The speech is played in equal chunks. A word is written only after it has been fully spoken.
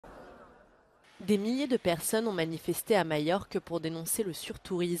Des milliers de personnes ont manifesté à Majorque pour dénoncer le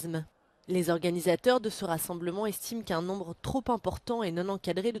surtourisme. Les organisateurs de ce rassemblement estiment qu'un nombre trop important et non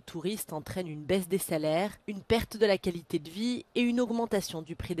encadré de touristes entraîne une baisse des salaires, une perte de la qualité de vie et une augmentation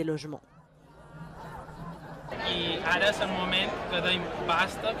du prix des logements. I ara és el moment que deim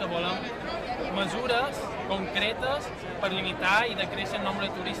basta, que volem mesures concretes per limitar i decréixer el nombre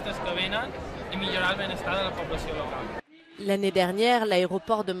de turistes que venen i millorar el benestar de la població local. L'année dernière,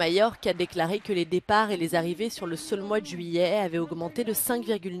 l'aéroport de Majorque a déclaré que les départs et les arrivées sur le seul mois de juillet avaient augmenté de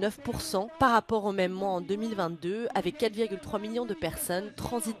 5,9% par rapport au même mois en 2022, avec 4,3 millions de personnes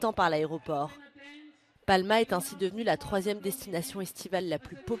transitant par l'aéroport. Palma est ainsi devenue la troisième destination estivale la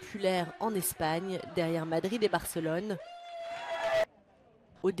plus populaire en Espagne, derrière Madrid et Barcelone.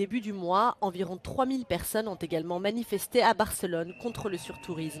 Au début du mois, environ 3000 personnes ont également manifesté à Barcelone contre le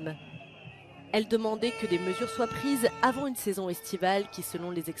surtourisme. Elles demandaient que des mesures soient prises avant une saison estivale qui,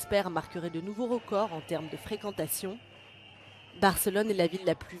 selon les experts, marquerait de nouveaux records en termes de fréquentation. Barcelone est la ville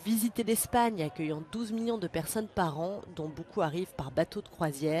la plus visitée d'Espagne, accueillant 12 millions de personnes par an, dont beaucoup arrivent par bateau de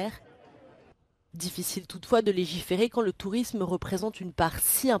croisière. Difficile toutefois de légiférer quand le tourisme représente une part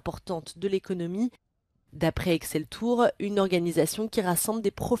si importante de l'économie. D'après Excel Tour, une organisation qui rassemble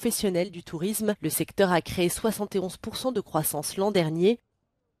des professionnels du tourisme, le secteur a créé 71% de croissance l'an dernier.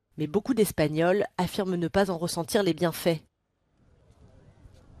 Mais beaucoup d'Espagnols affirment ne pas en ressentir les bienfaits.